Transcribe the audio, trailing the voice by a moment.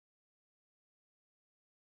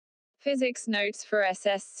Physics notes for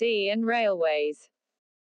SSC and railways.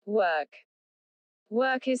 Work.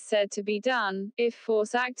 Work is said to be done if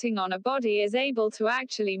force acting on a body is able to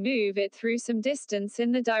actually move it through some distance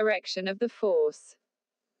in the direction of the force.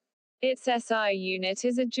 Its SI unit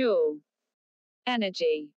is a joule.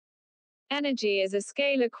 Energy. Energy is a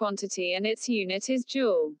scalar quantity and its unit is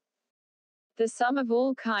joule. The sum of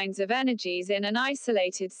all kinds of energies in an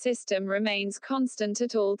isolated system remains constant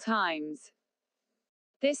at all times.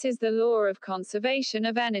 This is the law of conservation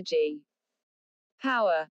of energy.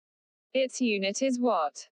 Power. Its unit is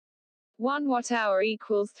watt. 1 watt-hour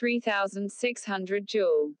equals 3,600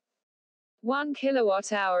 joule. 1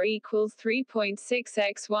 kilowatt-hour equals 3.6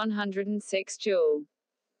 x 106 joule.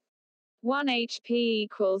 1 HP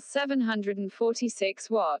equals 746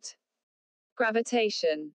 watt.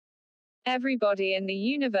 Gravitation. Every body in the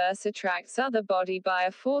universe attracts other body by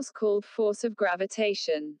a force called force of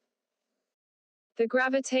gravitation. The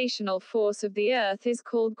gravitational force of the Earth is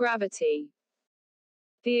called gravity.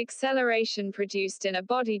 The acceleration produced in a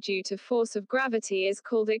body due to force of gravity is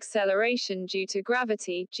called acceleration due to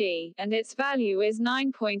gravity, g, and its value is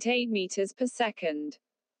 9.8 meters per second.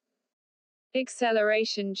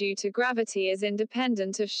 Acceleration due to gravity is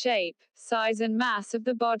independent of shape, size and mass of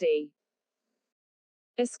the body.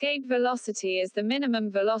 Escape velocity is the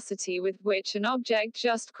minimum velocity with which an object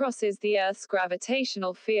just crosses the Earth's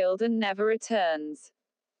gravitational field and never returns.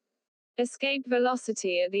 Escape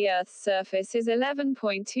velocity at the Earth's surface is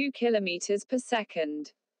 11.2 kilometers per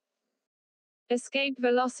second. Escape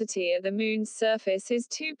velocity at the Moon's surface is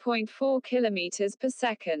 2.4 kilometers per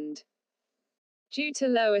second. Due to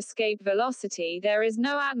low escape velocity, there is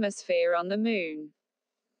no atmosphere on the Moon.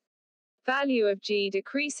 Value of g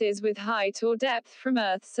decreases with height or depth from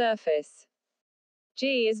Earth's surface.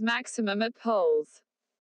 G is maximum at poles.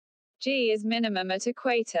 G is minimum at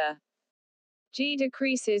equator. G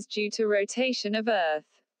decreases due to rotation of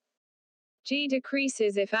Earth. G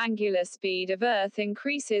decreases if angular speed of Earth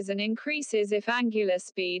increases and increases if angular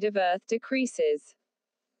speed of Earth decreases.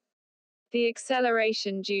 The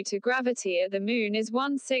acceleration due to gravity at the Moon is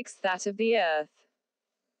 1/6 that of the Earth.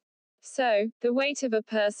 So, the weight of a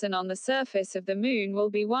person on the surface of the Moon will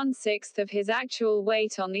be 1/6 of his actual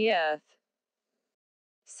weight on the Earth.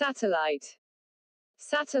 Satellite.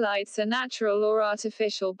 Satellites are natural or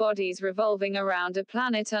artificial bodies revolving around a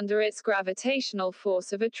planet under its gravitational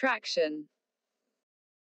force of attraction.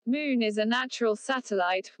 Moon is a natural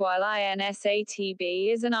satellite, while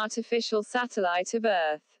INSATB is an artificial satellite of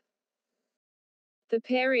Earth. The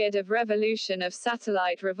period of revolution of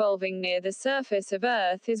satellite revolving near the surface of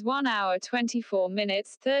Earth is 1 hour 24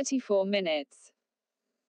 minutes 34 minutes.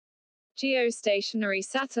 Geostationary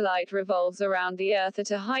satellite revolves around the Earth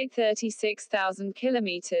at a height 36,000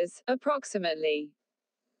 kilometers, approximately.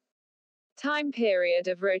 Time period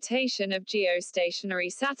of rotation of geostationary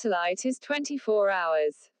satellite is 24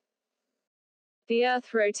 hours. The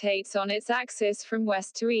Earth rotates on its axis from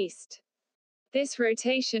west to east. This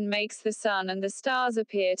rotation makes the Sun and the stars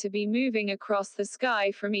appear to be moving across the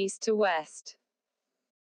sky from east to west.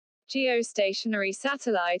 Geostationary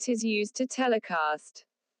satellite is used to telecast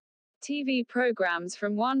TV programs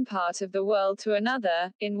from one part of the world to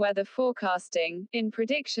another, in weather forecasting, in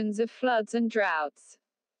predictions of floods and droughts.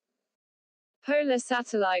 Polar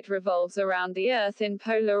satellite revolves around the Earth in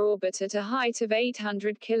polar orbit at a height of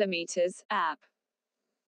 800 kilometers, APP.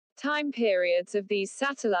 Time periods of these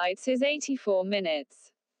satellites is 84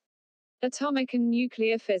 minutes. Atomic and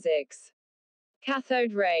nuclear physics.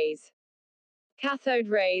 Cathode rays. Cathode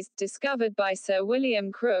rays, discovered by Sir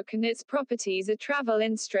William Crook, and its properties are travel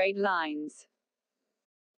in straight lines.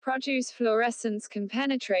 Produce fluorescence, can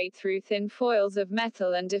penetrate through thin foils of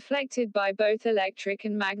metal and deflected by both electric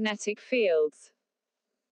and magnetic fields.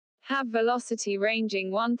 Have velocity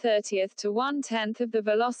ranging 1/30th to 1/10th of the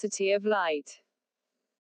velocity of light.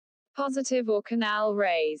 Positive or canal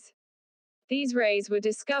rays. These rays were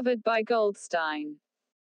discovered by Goldstein.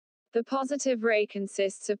 The positive ray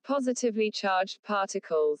consists of positively charged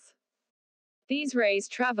particles. These rays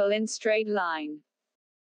travel in straight line.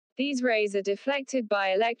 These rays are deflected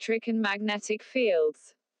by electric and magnetic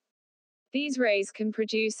fields. These rays can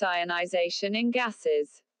produce ionization in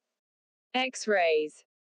gases. X-rays.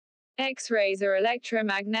 X-rays are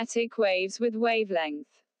electromagnetic waves with wavelength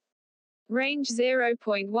range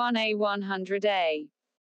 0.1 A 100 A.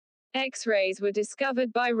 X-rays were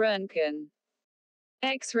discovered by Röntgen.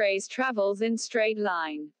 X-rays travels in straight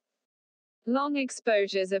line. Long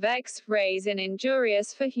exposures of X-rays are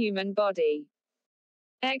injurious for human body.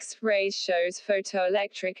 X-rays shows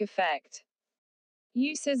photoelectric effect.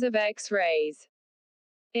 Uses of X-rays.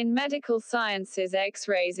 In medical sciences,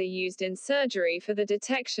 X-rays are used in surgery for the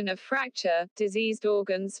detection of fracture, diseased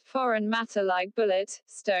organs, foreign matter like bullet,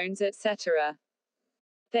 stones, etc.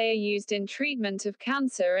 They are used in treatment of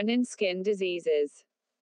cancer and in skin diseases.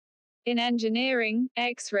 In engineering,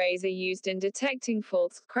 X-rays are used in detecting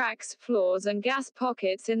faults, cracks, flaws and gas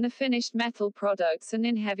pockets in the finished metal products and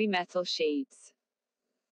in heavy metal sheets.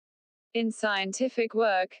 In scientific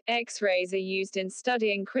work, X-rays are used in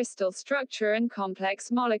studying crystal structure and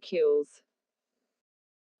complex molecules.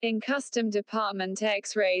 In custom department,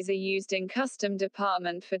 X-rays are used in custom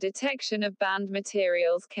department for detection of banned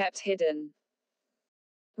materials kept hidden.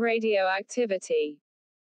 Radioactivity.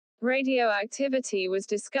 Radioactivity was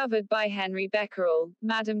discovered by Henry Becquerel,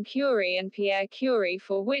 Madame Curie and Pierre Curie,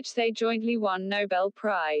 for which they jointly won Nobel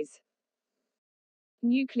Prize.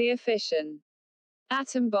 Nuclear fission.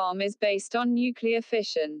 Atom bomb is based on nuclear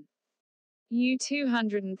fission.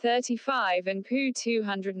 U-235 and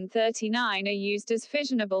Pu-239 are used as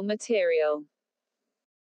fissionable material.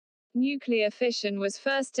 Nuclear fission was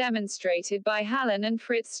first demonstrated by Hallen and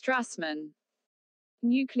Fritz Strassmann.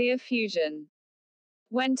 Nuclear fusion.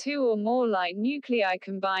 When two or more light nuclei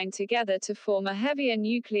combine together to form a heavier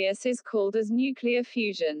nucleus is called as nuclear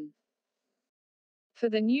fusion. For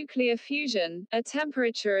the nuclear fusion, a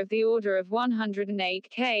temperature of the order of 108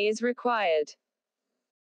 K is required.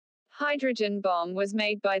 Hydrogen bomb was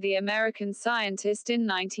made by the American scientist in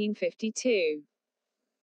 1952.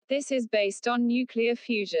 This is based on nuclear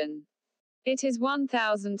fusion. It is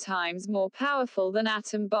 1,000 times more powerful than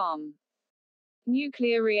atom bomb.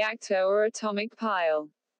 Nuclear reactor or atomic pile.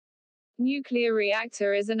 Nuclear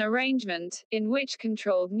reactor is an arrangement in which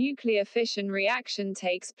controlled nuclear fission reaction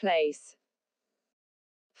takes place.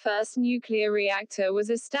 First nuclear reactor was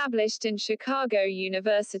established in Chicago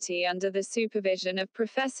University under the supervision of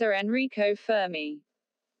Professor Enrico Fermi.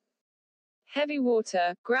 Heavy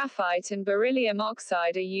water, graphite and beryllium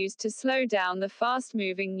oxide are used to slow down the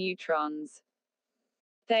fast-moving neutrons.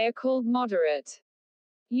 They are called moderate.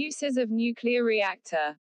 Uses of nuclear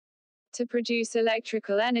reactor. To produce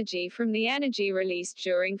electrical energy from the energy released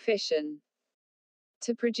during fission.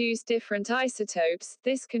 To produce different isotopes,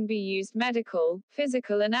 this can be used medical,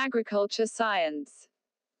 physical and agriculture science.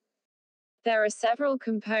 There are several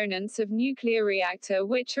components of nuclear reactor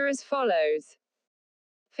which are as follows.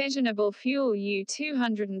 Fissionable fuel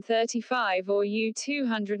U-235 or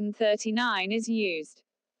U-239 is used.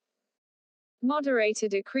 Moderator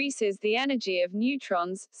decreases the energy of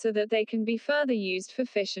neutrons, so that they can be further used for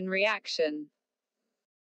fission reaction.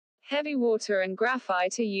 Heavy water and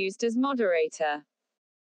graphite are used as moderator.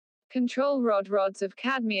 Control rods of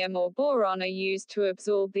cadmium or boron are used to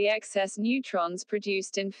absorb the excess neutrons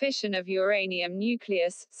produced in fission of uranium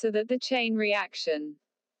nucleus, so that the chain reaction.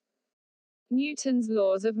 Newton's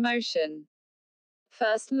laws of motion.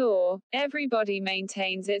 First law, every body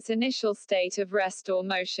maintains its initial state of rest or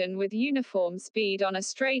motion with uniform speed on a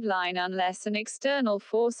straight line unless an external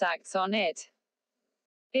force acts on it.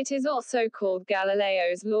 It is also called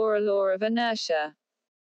Galileo's law, a law of inertia.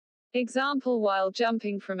 Example: while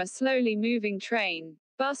jumping from a slowly moving train,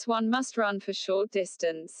 bus, one must run for short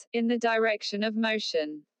distance, in the direction of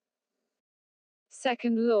motion.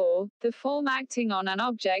 Second law, the force acting on an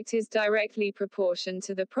object is directly proportional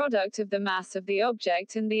to the product of the mass of the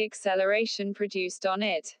object and the acceleration produced on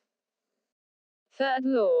it. Third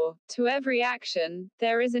law, to every action,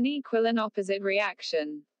 there is an equal and opposite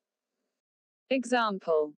reaction.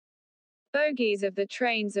 Example: bogies of the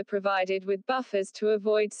trains are provided with buffers to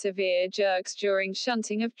avoid severe jerks during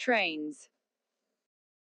shunting of trains.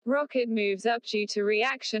 Rocket moves up due to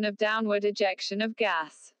reaction of downward ejection of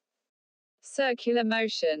gas. Circular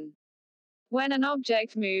motion. When an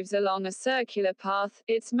object moves along a circular path,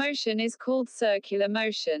 its motion is called circular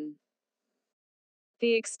motion.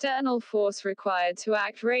 The external force required to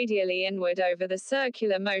act radially inward over the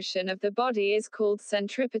circular motion of the body is called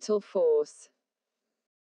centripetal force.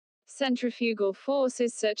 Centrifugal force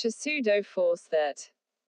is such a pseudo-force that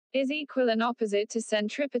is equal and opposite to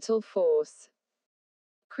centripetal force.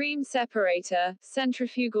 Cream separator,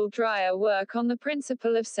 centrifugal dryer work on the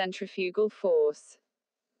principle of centrifugal force.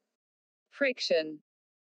 Friction.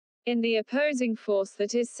 In the opposing force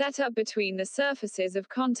that is set up between the surfaces of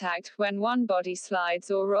contact, when one body slides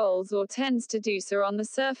or rolls or tends to do so on the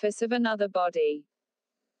surface of another body.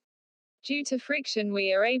 Due to friction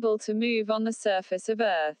we are able to move on the surface of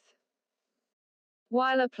Earth.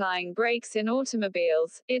 While applying brakes in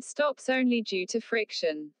automobiles, it stops only due to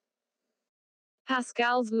friction.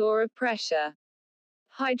 Pascal's law of pressure.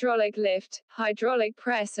 Hydraulic lift, hydraulic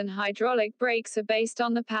press and hydraulic brakes are based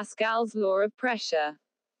on the Pascal's law of pressure.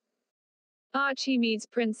 Archimedes'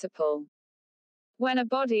 principle. When a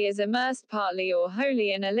body is immersed partly or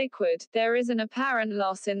wholly in a liquid, there is an apparent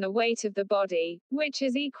loss in the weight of the body, which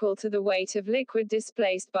is equal to the weight of liquid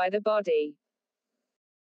displaced by the body.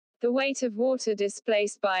 The weight of water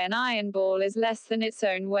displaced by an iron ball is less than its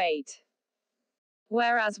own weight,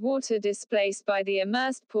 whereas water displaced by the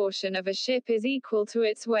immersed portion of a ship is equal to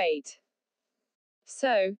its weight.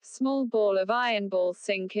 So, small ball of iron ball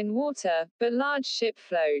sink in water, but large ship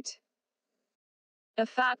float. A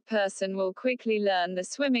fat person will quickly learn the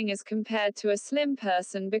swimming as compared to a slim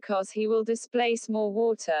person because he will displace more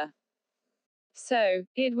water. So,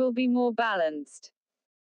 it will be more balanced.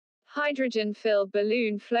 Hydrogen-filled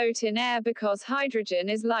balloon float in air because hydrogen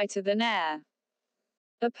is lighter than air.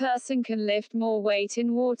 A person can lift more weight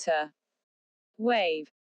in water. Wave.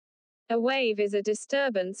 A wave is a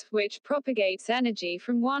disturbance which propagates energy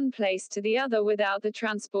from one place to the other without the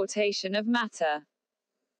transportation of matter.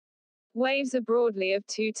 Waves are broadly of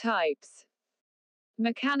two types: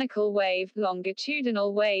 mechanical wave,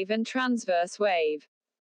 longitudinal wave, and transverse wave.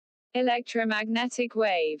 Electromagnetic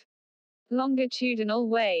wave. Longitudinal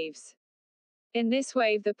waves. In this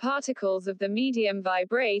wave, the particles of the medium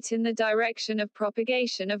vibrate in the direction of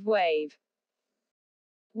propagation of wave.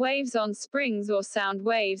 Waves on springs or sound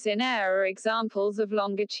waves in air are examples of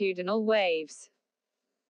longitudinal waves.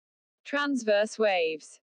 Transverse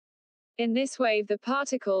waves. In this wave, the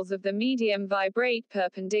particles of the medium vibrate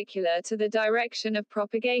perpendicular to the direction of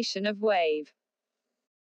propagation of wave.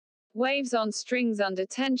 Waves on strings under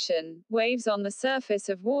tension, waves on the surface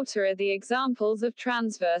of water are the examples of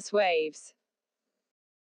transverse waves.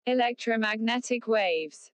 Electromagnetic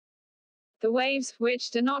waves. The waves,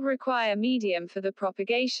 which do not require medium for the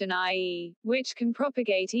propagation, i.e., which can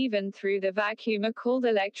propagate even through the vacuum, are called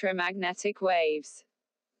electromagnetic waves.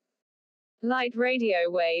 Light, radio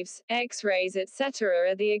waves, X-rays, etc.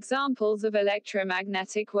 are the examples of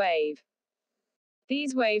electromagnetic wave.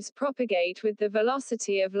 These waves propagate with the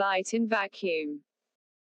velocity of light in vacuum.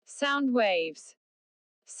 Sound waves.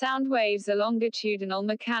 Sound waves are longitudinal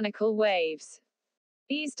mechanical waves.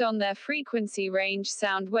 Based on their frequency range,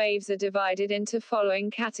 sound waves are divided into following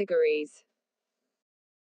categories.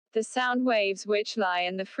 The sound waves which lie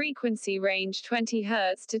in the frequency range 20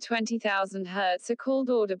 Hz to 20,000 Hz are called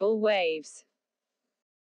audible waves.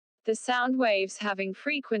 The sound waves having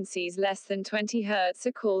frequencies less than 20 Hz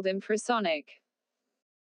are called infrasonic.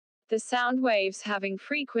 The sound waves having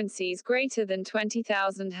frequencies greater than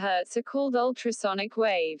 20,000 Hz are called ultrasonic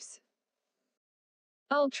waves.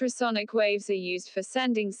 Ultrasonic waves are used for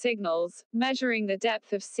sending signals, measuring the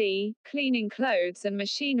depth of sea, cleaning clothes and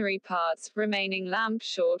machinery parts, remaining lamp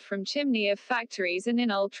short from chimney of factories, and in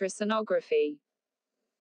ultrasonography.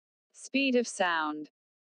 Speed of sound.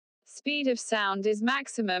 Speed of sound is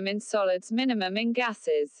maximum in solids, minimum in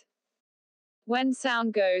gases. When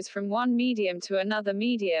sound goes from one medium to another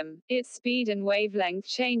medium, its speed and wavelength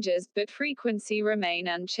changes, but frequency remain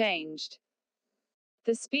unchanged.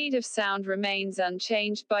 The speed of sound remains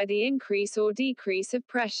unchanged by the increase or decrease of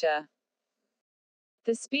pressure.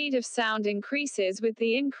 The speed of sound increases with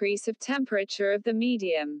the increase of temperature of the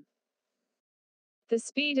medium. The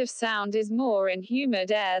speed of sound is more in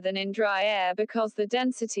humid air than in dry air because the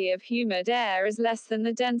density of humid air is less than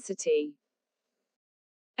the density.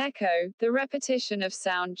 Echo, the repetition of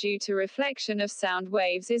sound due to reflection of sound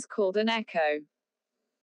waves, is called an echo.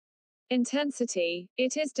 Intensity,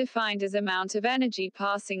 it is defined as amount of energy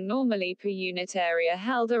passing normally per unit area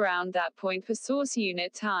held around that point per source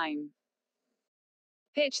unit time.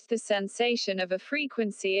 Pitch, the sensation of a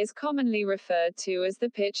frequency, is commonly referred to as the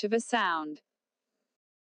pitch of a sound.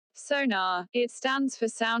 Sonar, it stands for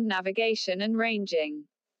sound navigation and ranging.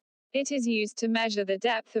 It is used to measure the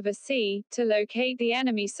depth of a sea, to locate the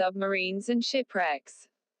enemy submarines and shipwrecks.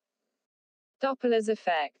 Doppler's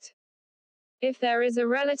effect. If there is a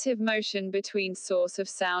relative motion between source of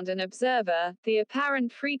sound and observer, the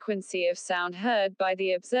apparent frequency of sound heard by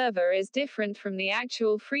the observer is different from the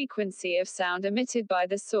actual frequency of sound emitted by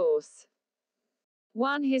the source.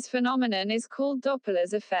 His phenomenon is called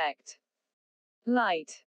Doppler's effect.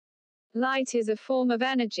 Light. Light is a form of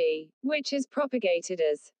energy, which is propagated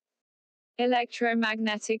as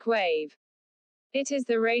electromagnetic wave. It is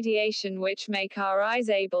the radiation which make our eyes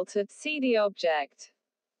able to see the object.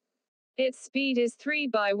 Its speed is 3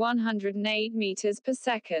 by 108 meters per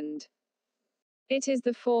second. It is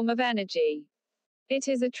the form of energy. It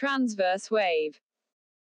is a transverse wave.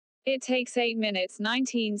 It takes 8 minutes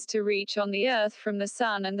 19 to reach on the Earth from the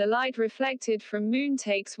Sun, and the light reflected from Moon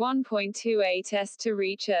takes 1.28 s to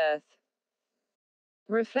reach Earth.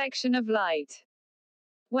 Reflection of light.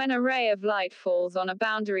 When a ray of light falls on a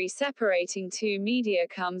boundary separating two media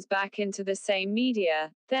comes back into the same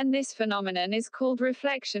media, then this phenomenon is called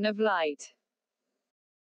reflection of light.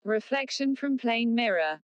 Reflection from plane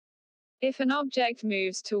mirror. If an object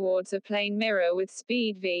moves towards a plane mirror with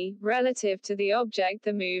speed v, relative to the object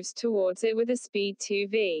that moves towards it with a speed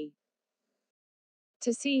 2v.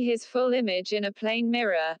 To see his full image in a plane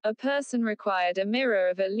mirror, a person required a mirror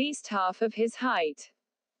of at least half of his height.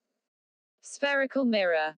 Spherical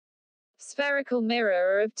mirror. Spherical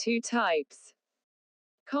mirror are of two types.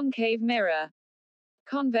 Concave mirror.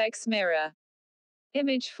 Convex mirror.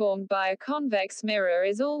 Image formed by a convex mirror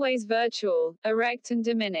is always virtual, erect and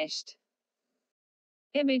diminished.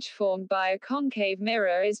 Image formed by a concave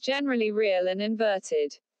mirror is generally real and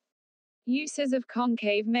inverted. Uses of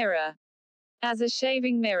concave mirror. As a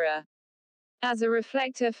shaving mirror. As a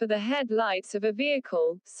reflector for the headlights of a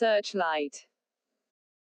vehicle, searchlight.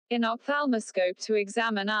 In ophthalmoscope to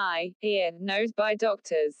examine eye, ear, nose by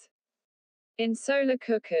doctors. In solar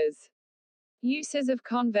cookers. Uses of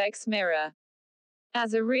convex mirror.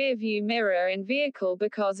 As a rear view mirror in vehicle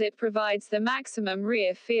because it provides the maximum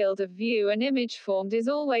rear field of view and image formed is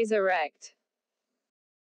always erect.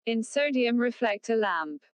 In sodium reflector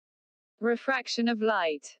lamp. Refraction of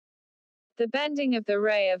light. The bending of the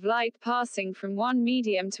ray of light passing from one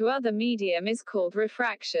medium to other medium is called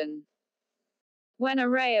refraction. When a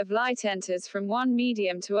ray of light enters from one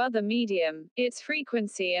medium to other medium, its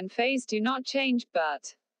frequency and phase do not change,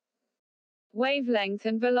 but wavelength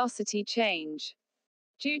and velocity change.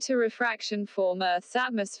 Due to refraction from Earth's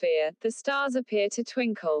atmosphere, the stars appear to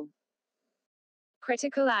twinkle.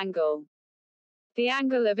 Critical angle. The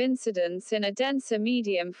angle of incidence in a denser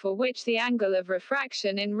medium for which the angle of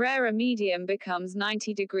refraction in rarer medium becomes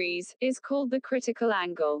 90 degrees, is called the critical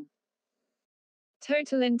angle.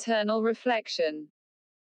 Total internal reflection.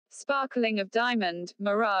 Sparkling of diamond,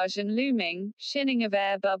 mirage and looming, shinning of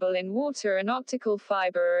air bubble in water and optical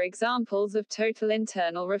fiber are examples of total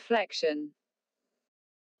internal reflection.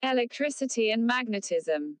 Electricity and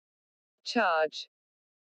magnetism. Charge.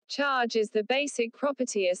 Charge is the basic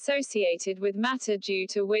property associated with matter due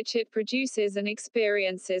to which it produces and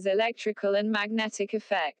experiences electrical and magnetic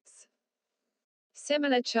effects.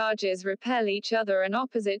 Similar charges repel each other and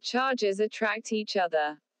opposite charges attract each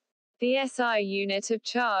other. The SI unit of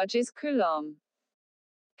charge is coulomb.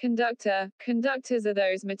 Conductor. Conductors are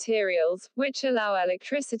those materials which allow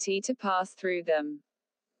electricity to pass through them.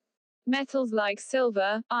 Metals like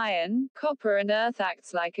silver, iron, copper and earth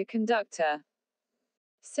acts like a conductor.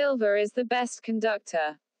 Silver is the best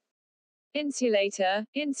conductor. Insulator.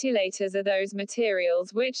 Insulators are those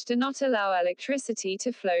materials which do not allow electricity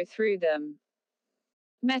to flow through them.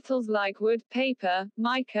 Metals like wood, paper,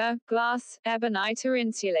 mica, glass, ebonite are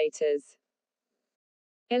insulators.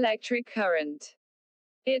 Electric current.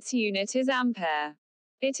 Its unit is ampere.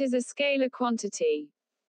 It is a scalar quantity.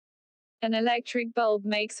 An electric bulb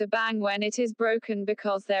makes a bang when it is broken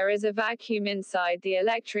because there is a vacuum inside the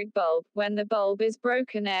electric bulb. When the bulb is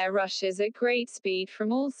broken, air rushes at great speed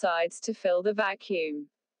from all sides to fill the vacuum.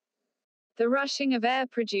 The rushing of air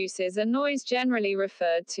produces a noise generally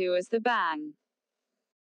referred to as the bang.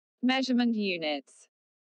 Measurement units.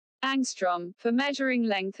 Angstrom, for measuring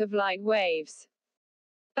length of light waves.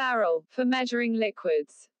 Barrel, for measuring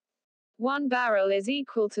liquids. 1 barrel is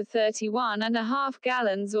equal to 31.5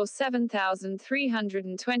 gallons or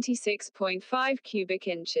 7,326.5 cubic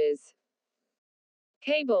inches.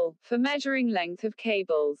 Cable, for measuring length of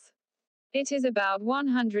cables. It is about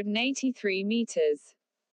 183 meters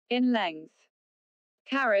in length.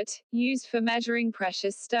 Carat, used for measuring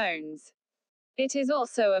precious stones. It is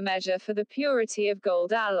also a measure for the purity of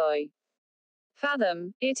gold alloy.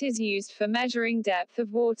 Fathom, it is used for measuring depth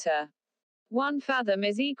of water. 1 fathom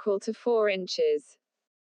is equal to 4 inches.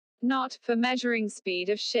 Knot, for measuring speed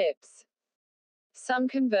of ships. Some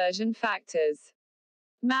conversion factors.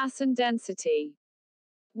 Mass and density.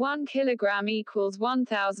 1 kilogram equals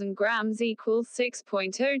 1000 grams equals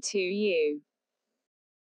 6.02 U.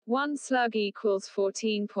 1 slug equals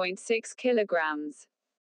 14.6 kilograms.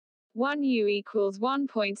 1 U equals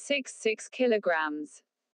 1.66 kilograms.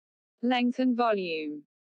 Length and volume.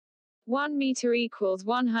 1 meter equals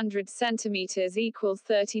 100 centimeters equals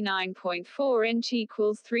 39.4 inch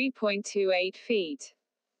equals 3.28 feet.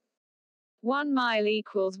 1 mile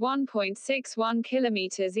equals 1.61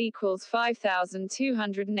 kilometers equals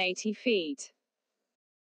 5,280 feet.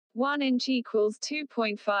 1 inch equals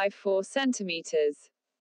 2.54 centimeters.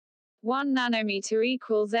 1 nanometer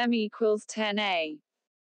equals m equals 10 A.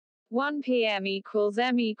 1 pm equals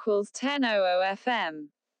m equals 1000 fm.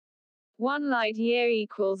 1 light year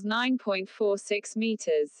equals 9.46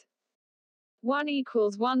 meters. 1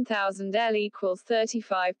 equals 1000 L equals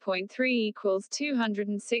 35.3 equals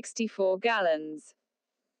 264 gallons.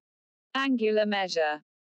 Angular measure.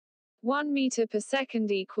 1 meter per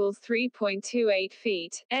second equals 3.28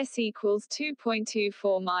 feet, s equals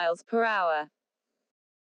 2.24 miles per hour.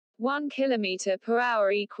 1 kilometer per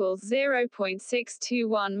hour equals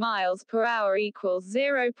 0.621 miles per hour equals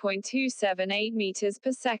 0.278 meters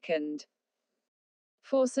per second.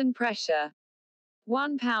 Force and pressure.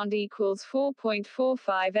 1 pound equals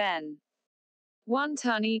 4.45 N. 1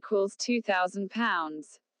 ton equals 2,000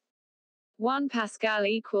 pounds. 1 Pascal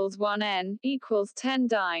equals 1 N, equals 10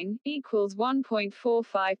 dyne, equals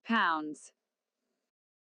 1.45 pounds.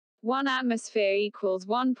 1 atmosphere equals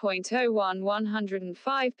 1.01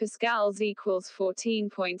 105 pascals equals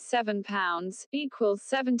 14.7 pounds, equals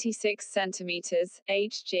 76 centimeters,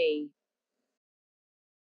 Hg.